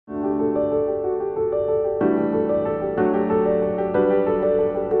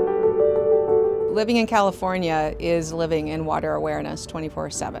Living in California is living in water awareness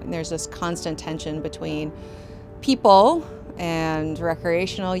 24/7. There's this constant tension between people and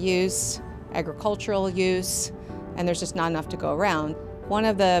recreational use, agricultural use, and there's just not enough to go around. One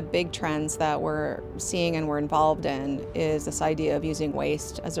of the big trends that we're seeing and we're involved in is this idea of using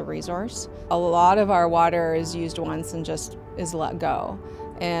waste as a resource. A lot of our water is used once and just is let go,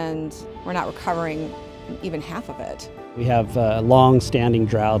 and we're not recovering even half of it. We have long-standing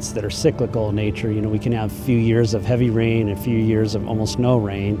droughts that are cyclical in nature. We can have a few years of heavy rain and a few years of almost no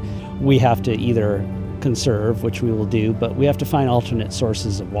rain. We have to either conserve, which we will do, but we have to find alternate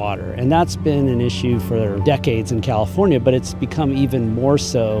sources of water. And that's been an issue for decades in California, but it's become even more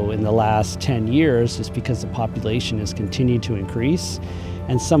so in the last 10 years just because the population has continued to increase.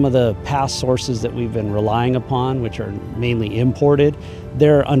 And some of the past sources that we've been relying upon, which are mainly imported,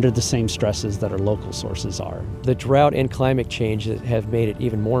 they're under the same stresses that our local sources are. The drought and climate change have made it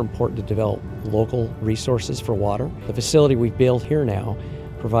even more important to develop local resources for water. The facility we've built here now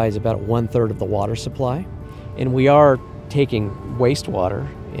provides about 1/3 of the water supply, and we are taking wastewater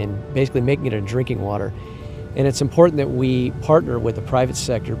and basically making it a drinking water. And it's important that we partner with the private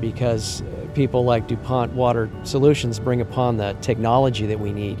sector because people like DuPont Water Solutions bring upon the technology that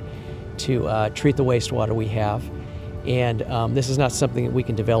we need to treat the wastewater we have. And this is not something that we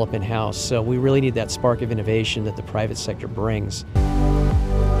can develop in-house, so we really need that spark of innovation that the private sector brings.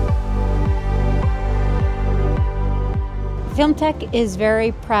 FilmTech is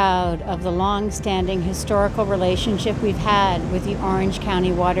very proud of the long-standing historical relationship we've had with the Orange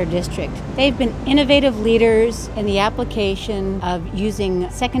County Water District. They've been innovative leaders in the application of using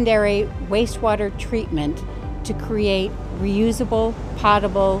secondary wastewater treatment to create reusable,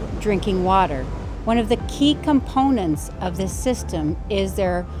 potable drinking water. One of the key components of this system is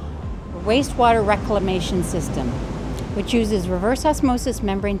their wastewater reclamation system, which uses reverse osmosis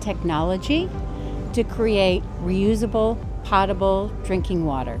membrane technology to create reusable, potable drinking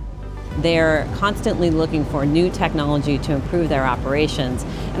water. They're constantly looking for new technology to improve their operations,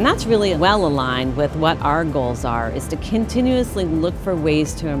 and that's really well aligned with what our goals are, is to continuously look for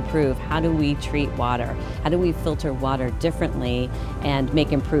ways to improve. How do we treat water? How do we filter water differently and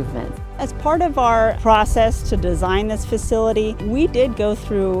make improvements? As part of our process to design this facility, we did go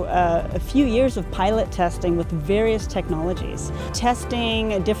through a few years of pilot testing with various technologies.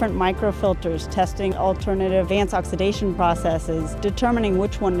 Testing different microfilters, testing alternative advanced oxidation processes, determining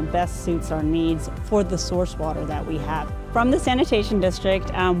which one best suits our needs for the source water that we have. From the sanitation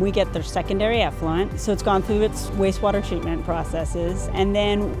district, we get their secondary effluent, so it's gone through its wastewater treatment processes, and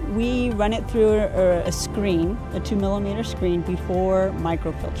then we run it through a screen, a 2mm screen, before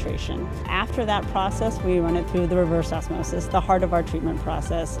microfiltration. After that process, we run it through the reverse osmosis, the heart of our treatment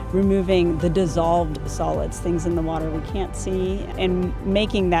process, removing the dissolved solids, things in the water we can't see, and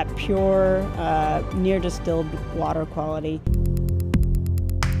making that pure, near distilled water quality.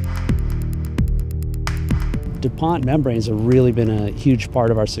 DuPont membranes have really been a huge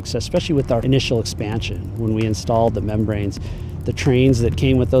part of our success, especially with our initial expansion. When we installed the membranes, the trains that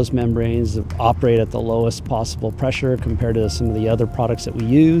came with those membranes operate at the lowest possible pressure compared to some of the other products that we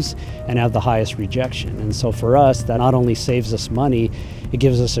use and have the highest rejection. And so for us, that not only saves us money, it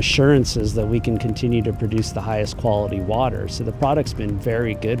gives us assurances that we can continue to produce the highest quality water. So the product's been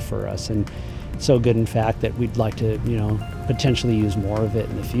very good for us, and so good in fact that we'd like to, potentially use more of it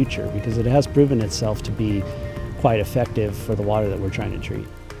in the future because it has proven itself to be quite effective for the water that we're trying to treat.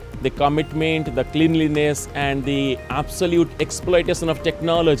 The commitment, the cleanliness, and the absolute exploitation of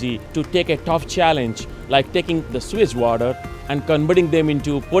technology to take a tough challenge like taking the sewage water and converting them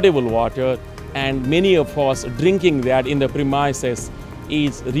into potable water, and many of us drinking that in the premises,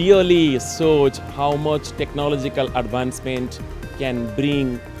 is really shows how much technological advancement can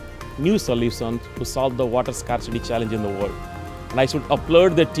bring new solutions to solve the water scarcity challenge in the world. And I should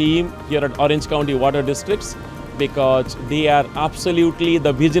applaud the team here at Orange County Water Districts because they are absolutely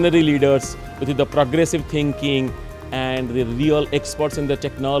the visionary leaders with the progressive thinking and the real experts in the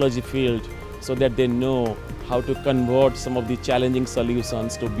technology field, so that they know how to convert some of the challenging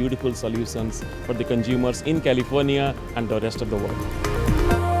solutions to beautiful solutions for the consumers in California and the rest of the world.